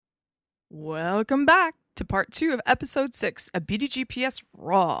Welcome back to part 2 of episode 6 of Beauty GPS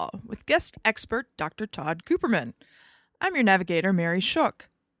Raw with guest expert Dr. Todd Cooperman. I'm your navigator, Mary Shook.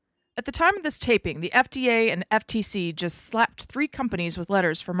 At the time of this taping, the FDA and FTC just slapped 3 companies with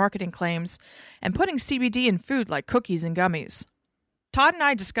letters for marketing claims and putting CBD in food like cookies and gummies. Todd and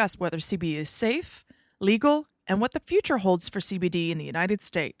I discussed whether CBD is safe, legal, and what the future holds for CBD in the United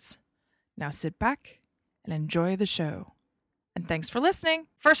States. Now sit back and enjoy the show. And thanks for listening.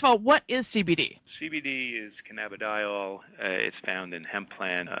 First of all, what is CBD? CBD is cannabidiol. It's found in hemp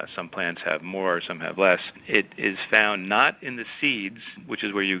plants. Some plants have more, some have less. It is found not in the seeds, which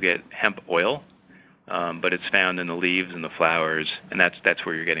is where you get hemp oil, but it's found in the leaves and the flowers, and that's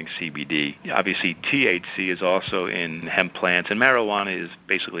where you're getting CBD. Obviously, THC is also in hemp plants, and marijuana is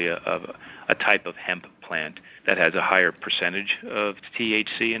basically a type of hemp plant that has a higher percentage of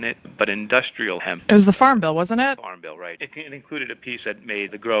THC in it, but industrial hemp... It was the Farm Bill, wasn't it? Farm Bill, right. It included a piece that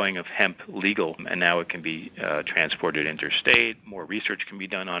made the growing of hemp legal, and now it can be transported interstate. More research can be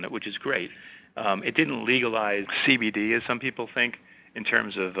done on it, which is great. It didn't legalize CBD, as some people think, in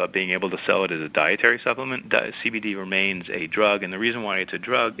terms of being able to sell it as a dietary supplement. CBD remains a drug, and the reason why it's a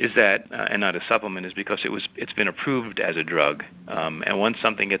drug is that, and not a supplement, is because it's been approved as a drug. And once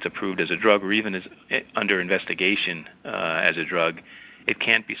something gets approved as a drug, or even is under investigation as a drug, it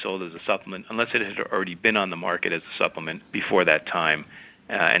can't be sold as a supplement unless it had already been on the market as a supplement before that time.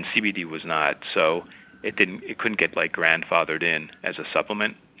 And CBD was not, so it couldn't get grandfathered in as a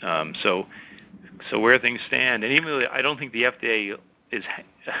supplement. So where things stand, and even I don't think the FDA is,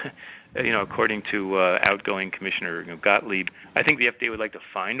 according to outgoing Commissioner Gottlieb, I think the FDA would like to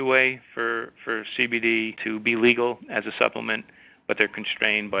find a way for CBD to be legal as a supplement, but they're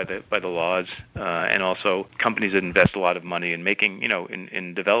constrained by the laws, and also companies that invest a lot of money in making,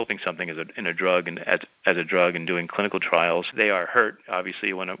 in developing something as a drug and as a drug and doing clinical trials. They are hurt,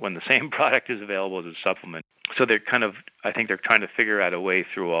 obviously, when the same product is available as a supplement. So I think they're trying to figure out a way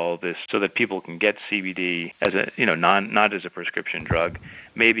through all of this so that people can get CBD as a, not as a prescription drug,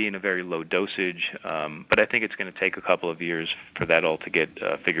 maybe in a very low dosage. But I think it's going to take a couple of years for that all to get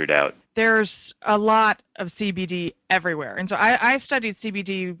figured out. There's a lot of CBD everywhere. And so I studied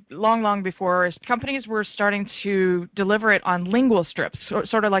CBD long before companies were starting to deliver it on lingual strips,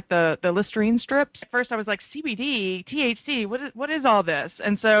 sort of like the Listerine strips. At first I was like, CBD, THC, what is all this?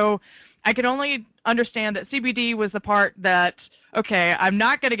 And so I could only understand that CBD was the part that, okay, I'm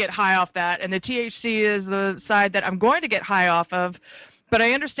not going to get high off that, and the THC is the side that I'm going to get high off of. But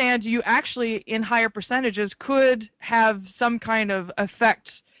I understand you actually, in higher percentages, could have some kind of effect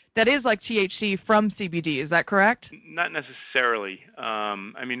that is like THC from CBD. Is that correct? Not necessarily.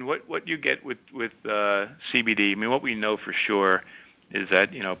 What you get with CBD, what we know for sure is that,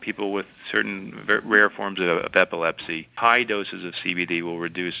 people with certain rare forms of epilepsy, high doses of CBD will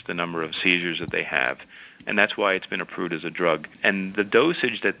reduce the number of seizures that they have. And that's why it's been approved as a drug. And the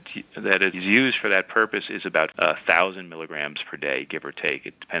dosage that is used for that purpose is about 1,000 milligrams per day, give or take.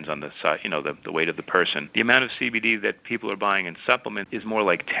 It depends on the size, the weight of the person. The amount of CBD that people are buying in supplement is more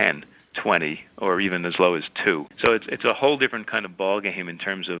like 10. 20, or even as low as 2. So it's a whole different kind of ballgame in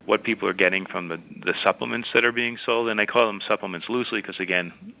terms of what people are getting from the supplements that are being sold. And I call them supplements loosely because,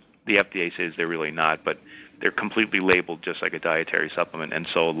 again, the FDA says they're really not, but they're completely labeled just like a dietary supplement and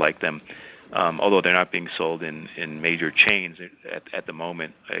sold like them, although they're not being sold in major chains at the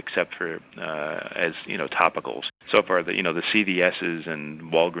moment, except for as topicals. So far, the CVS's and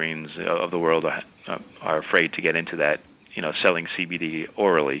Walgreens of the world are afraid to get into that, selling CBD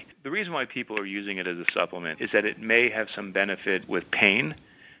orally. The reason why people are using it as a supplement is that it may have some benefit with pain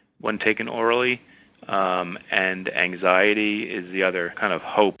when taken orally, and anxiety is the other kind of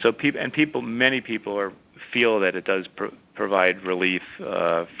hope. So many people feel that it does provide relief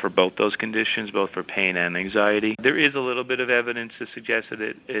for both those conditions, both for pain and anxiety. There is a little bit of evidence to suggest that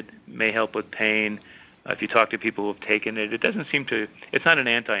it may help with pain. If you talk to people who have taken it, it's not an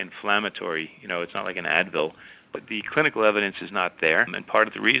anti-inflammatory, it's not like an Advil. But the clinical evidence is not there, and part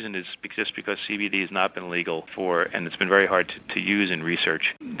of the reason is just because CBD has not been legal and it's been very hard to use in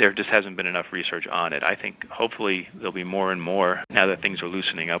research. There just hasn't been enough research on it. I think hopefully there'll be more and more now that things are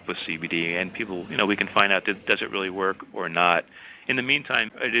loosening up with CBD, and people, we can find out does it really work or not. In the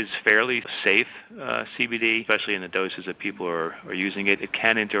meantime, it is fairly safe, CBD, especially in the doses that people are using it. It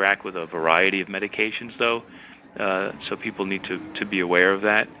can interact with a variety of medications, though, so people need to be aware of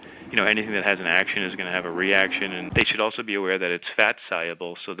that. Anything that has an action is going to have a reaction, and they should also be aware that it's fat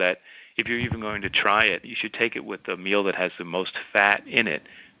soluble, so that if you're even going to try it, you should take it with the meal that has the most fat in it,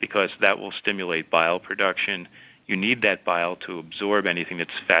 because that will stimulate bile production. You need that bile to absorb anything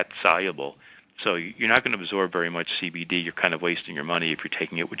that's fat soluble. So you're not going to absorb very much CBD. You're kind of wasting your money if you're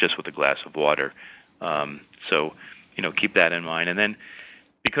taking it just with a glass of water. So keep that in mind. And then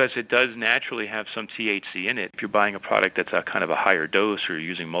because it does naturally have some THC in it, if you're buying a product that's a kind of a higher dose or you're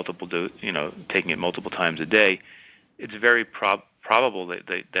using taking it multiple times a day, it's very probable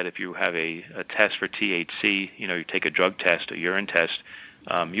that if you have a test for THC, you take a drug test, a urine test,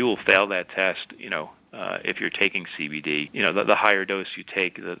 you will fail that test, if you're taking CBD. The higher dose you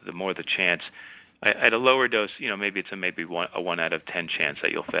take, the more the chance. At a lower dose, maybe it's a 1 out of 10 chance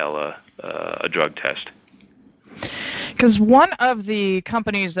that you'll fail a drug test. Because one of the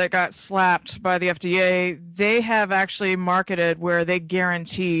companies that got slapped by the FDA, they have actually marketed where they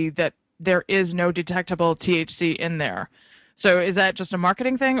guarantee that there is no detectable THC in there. So is that just a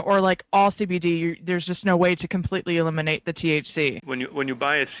marketing thing, or like all CBD, there's just no way to completely eliminate the THC? When you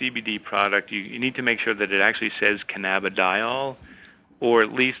buy a CBD product, you need to make sure that it actually says cannabidiol, or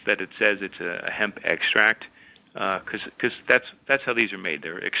at least that it says it's a hemp extract, because that's how these are made.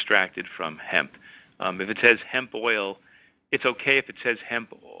 They're extracted from hemp. If it says hemp oil, it's okay if it says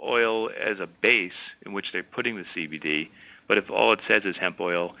hemp oil as a base in which they're putting the CBD, but if all it says is hemp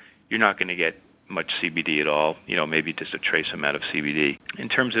oil, you're not going to get much CBD at all, maybe just a trace amount of CBD. In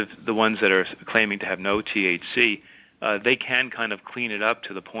terms of the ones that are claiming to have no THC, they can kind of clean it up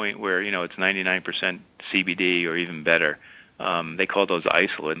to the point where, it's 99% CBD or even better. They call those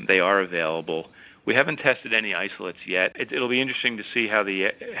isolate. They are available. We haven't tested any isolates yet. It'll be interesting to see how the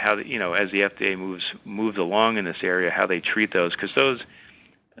as the FDA moves along in this area, how they treat those, because those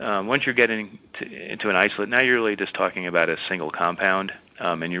once you're getting into an isolate, now you're really just talking about a single compound,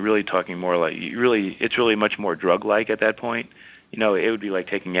 and you're really talking more like it's really much more drug-like at that point. It would be like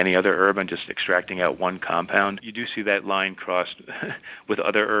taking any other herb and just extracting out one compound. You do see that line crossed with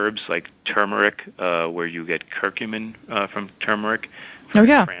other herbs like turmeric, where you get curcumin from turmeric. Oh,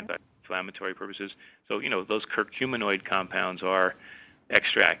 yeah. For anti-inflammatory purposes. So, those curcuminoid compounds are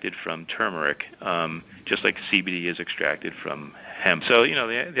extracted from turmeric, just like CBD is extracted from hemp. So,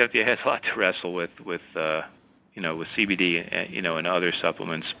 the FDA has a lot to wrestle with CBD, and other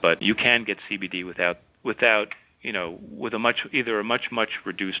supplements, but you can get CBD without with a much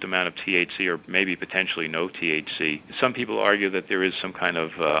reduced amount of THC or maybe potentially no THC. Some people argue that there is some kind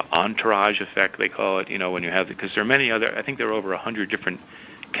of entourage effect, they call it, when you have, because there are many other, I think there are over 100 different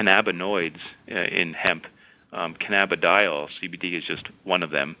cannabinoids in hemp. Cannabidiol, CBD, is just one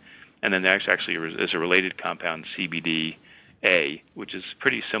of them. And then there's actually is a related compound, CBD-A, which is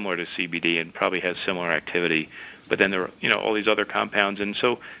pretty similar to CBD and probably has similar activity. But then there are, all these other compounds. And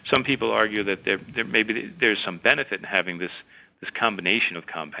so some people argue that there's some benefit in having this combination of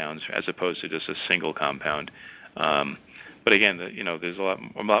compounds as opposed to just a single compound. But again, there's a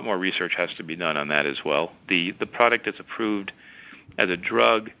lot more research has to be done on that as well. The product that's approved as a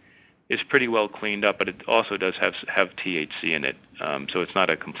drug is pretty well cleaned up, but it also does have THC in it, so it's not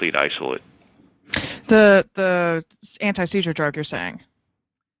a complete isolate. The anti-seizure drug you're saying?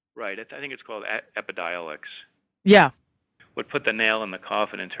 Right. I think it's called Epidiolex. Yeah. What put the nail in the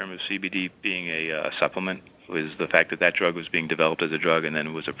coffin in terms of CBD being a supplement was the fact that drug was being developed as a drug and then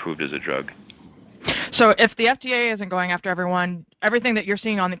it was approved as a drug. So if the FDA isn't going after everything that you're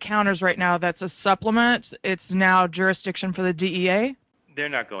seeing on the counters right now that's a supplement, it's now jurisdiction for the DEA? They're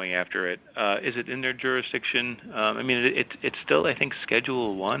not going after it. Is it in their jurisdiction? It's still, I think,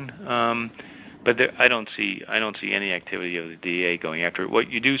 Schedule 1. But I don't see any activity of the DEA going after it.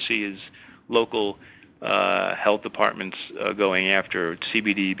 What you do see is local health departments going after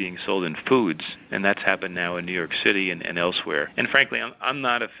CBD being sold in foods, and that's happened now in New York City and elsewhere. And frankly, I'm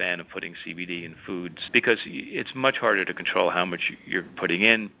not a fan of putting CBD in foods because it's much harder to control how much you're putting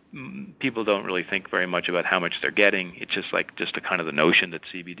in. People don't really think very much about how much they're getting. It's just a kind of the notion that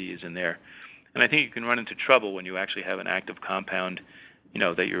CBD is in there. And I think you can run into trouble when you actually have an active compound,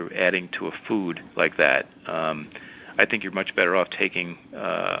 that you're adding to a food like that. I think you're much better off taking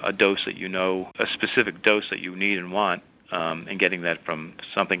a dose that a specific dose that you need and want, and getting that from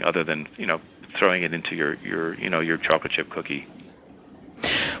something other than, throwing it into your chocolate chip cookie.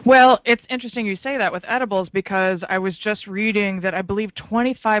 Well, it's interesting you say that with edibles because I was just reading that I believe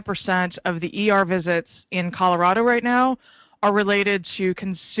 25% of the ER visits in Colorado right now are related to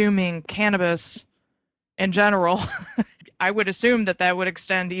consuming cannabis in general. I would assume that would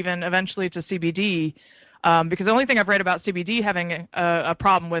extend even eventually to CBD, because the only thing I've read about CBD having a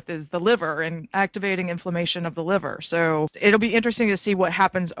problem with is the liver and activating inflammation of the liver. So it'll be interesting to see what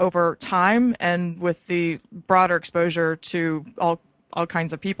happens over time and with the broader exposure to all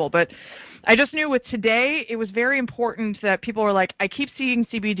kinds of people. But I just knew with today, it was very important that people were like, I keep seeing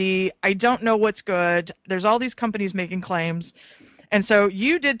CBD. I don't know what's good. There's all these companies making claims. And so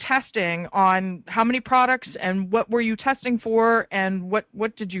you did testing on how many products and what were you testing for, and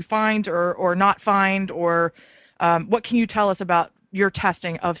what did you find or not find, or what can you tell us about your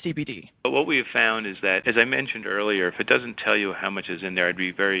testing of CBD? But what we have found is that, as I mentioned earlier, if it doesn't tell you how much is in there, I'd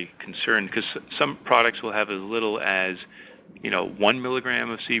be very concerned, because some products will have as little as 1 milligram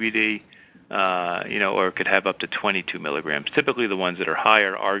of CBD, or it could have up to 22 milligrams. Typically, the ones that are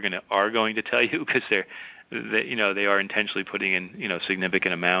higher are going to tell you, because they are intentionally putting in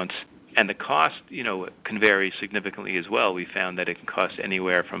significant amounts, and the cost can vary significantly as well. We found that it can cost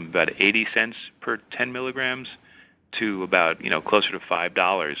anywhere from about 80 cents per 10 milligrams to about closer to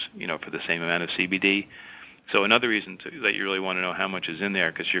 $5 for the same amount of CBD. So another reason that you really want to know how much is in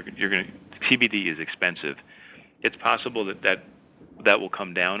there, because CBD is expensive. It's possible that will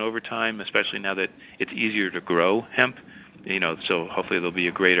come down over time, especially now that it's easier to grow hemp. So hopefully there'll be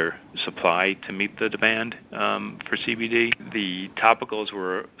a greater supply to meet the demand for CBD. The topicals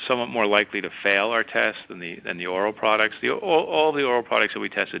were somewhat more likely to fail our test than the oral products. All the oral products that we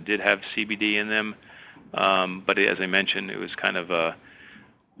tested did have CBD in them, but as I mentioned, it was kind of a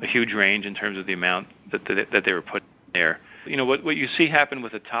huge range in terms of the amount that they were put there. What you see happen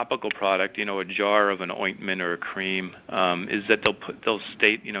with a topical product, a jar of an ointment or a cream, is that they'll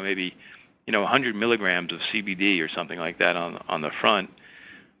state maybe 100 milligrams of CBD or something like that on the front,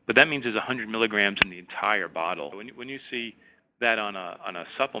 but that means there's 100 milligrams in the entire bottle. When you see that on a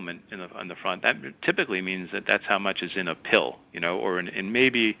supplement on the front, that typically means that that's how much is in a pill, or in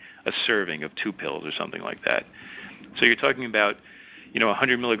maybe a serving of 2 pills or something like that. So you're talking about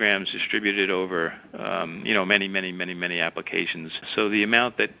 100 milligrams distributed over many applications. So the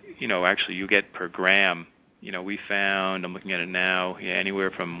amount that actually you get per gram, we found, I'm looking at it now,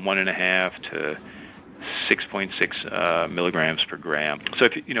 anywhere from 1.5 to 6.6 milligrams per gram. So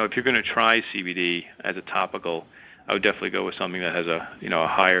if you're going to try CBD as a topical, I would definitely go with something that has a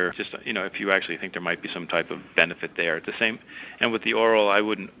higher, just if you actually think there might be some type of benefit there. At the same, and with the oral, I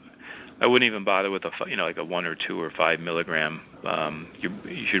wouldn't even bother with like a 1 or 2 or 5 milligram. You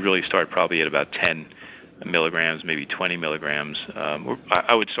should really start probably at about 10 milligrams, maybe 20 milligrams.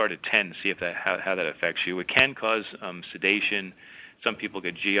 I would start at 10 to see how that affects you. It can cause sedation. Some people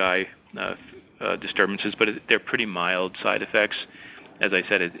get GI disturbances, but they're pretty mild side effects. As I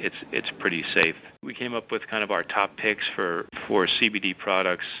said, it's pretty safe. We came up with kind of our top picks for CBD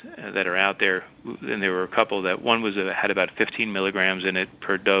products that are out there, and there were a couple that one had about 15 milligrams in it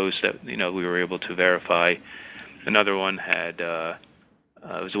per dose that we were able to verify. Another one had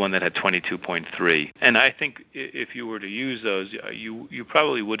was the one that had 22.3. And I think if you were to use those, you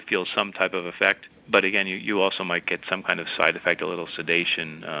probably would feel some type of effect. But again, you also might get some kind of side effect, a little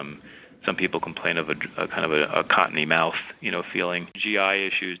sedation. Some people complain of a kind of a cottony mouth, feeling. GI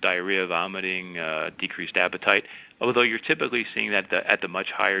issues, diarrhea, vomiting, decreased appetite. Although you're typically seeing that at the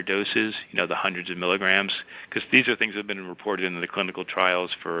much higher doses, the hundreds of milligrams, because these are things that have been reported in the clinical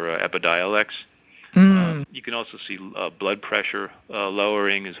trials for Epidiolex. You can also see blood pressure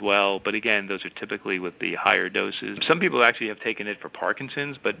lowering as well, but again, those are typically with the higher doses. Some people actually have taken it for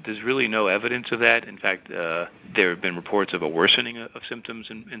Parkinson's, but there's really no evidence of that. In fact, there have been reports of a worsening of symptoms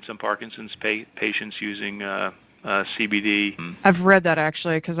in some Parkinson's patients using CBD. I've read that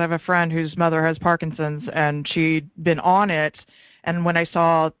actually, because I have a friend whose mother has Parkinson's, and she'd been on it. And when I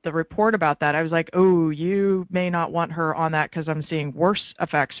saw the report about that, I was like, oh, you may not want her on that, because I'm seeing worse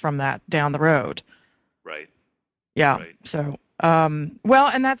effects from that down the road. Right. Yeah. Right. So, well,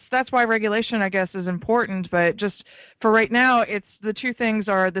 and that's why regulation, I guess, is important. But just for right now, it's the two things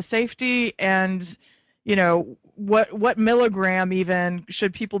are the safety and, what milligram even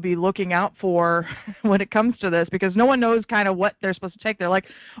should people be looking out for when it comes to this, because no one knows kind of what they're supposed to take. They're like,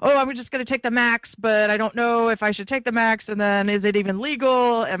 oh, I'm just going to take the max, but I don't know if I should take the max, and then is it even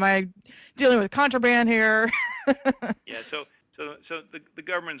legal? Am I dealing with contraband here? Yeah, so the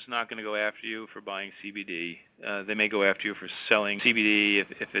government's not going to go after you for buying CBD. They may go after you for selling CBD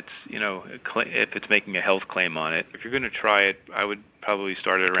if it's making a health claim on it. If you're going to try it, I would probably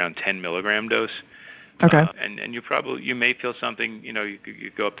start at around 10 milligram dose. Okay. And you may feel something. You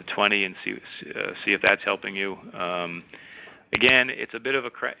go up to 20 and see if that's helping you. Again, it's a bit of a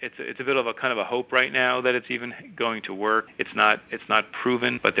kind of a hope right now that it's even going to work. It's not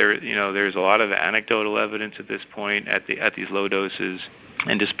proven, but there's a lot of anecdotal evidence at this point at these low doses.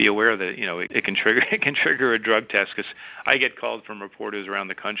 And just be aware that it can trigger a drug test, because I get called from reporters around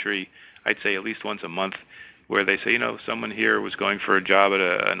the country, I'd say at least once a month, where they say, someone here was going for a job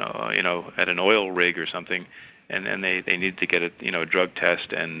at an oil rig or something, and they needed to get a drug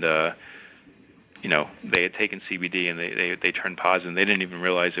test, and they had taken CBD and they turned positive, and they didn't even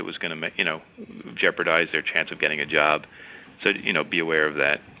realize it was going to jeopardize their chance of getting a job. So, be aware of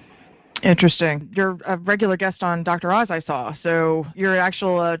that. Interesting. You're a regular guest on Dr. Oz, I saw. So you're an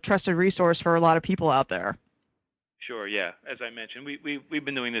actual trusted resource for a lot of people out there. Sure, yeah. As I mentioned, we've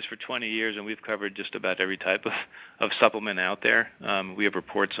been doing this for 20 years, and we've covered just about every type of supplement out there. We have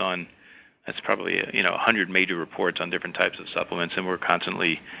reports on, that's probably 100 major reports on different types of supplements, and we're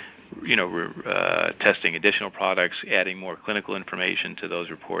constantly we're testing additional products, adding more clinical information to those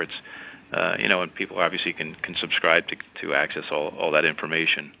reports, and people obviously can subscribe to access all that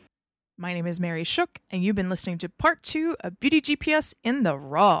information. My name is Mary Shook, and you've been listening to Part 2 of Beauty GPS in the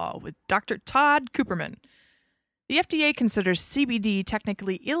Raw with Dr. Todd Cooperman. The FDA considers CBD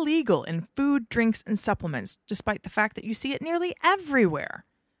technically illegal in food, drinks, and supplements, despite the fact that you see it nearly everywhere.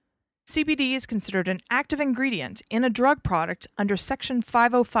 CBD is considered an active ingredient in a drug product under Section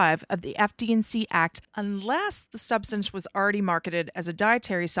 505 of the FD&C Act unless the substance was already marketed as a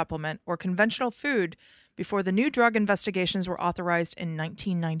dietary supplement or conventional food before the new drug investigations were authorized in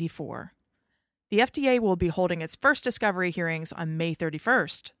 1994. The FDA will be holding its first discovery hearings on May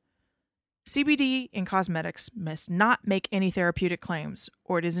 31st. CBD in cosmetics must not make any therapeutic claims,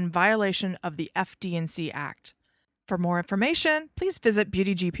 or it is in violation of the FD&C Act. For more information, please visit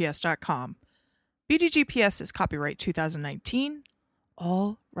beautygps.com. Beauty GPS is copyright 2019,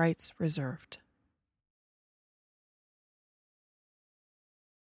 all rights reserved.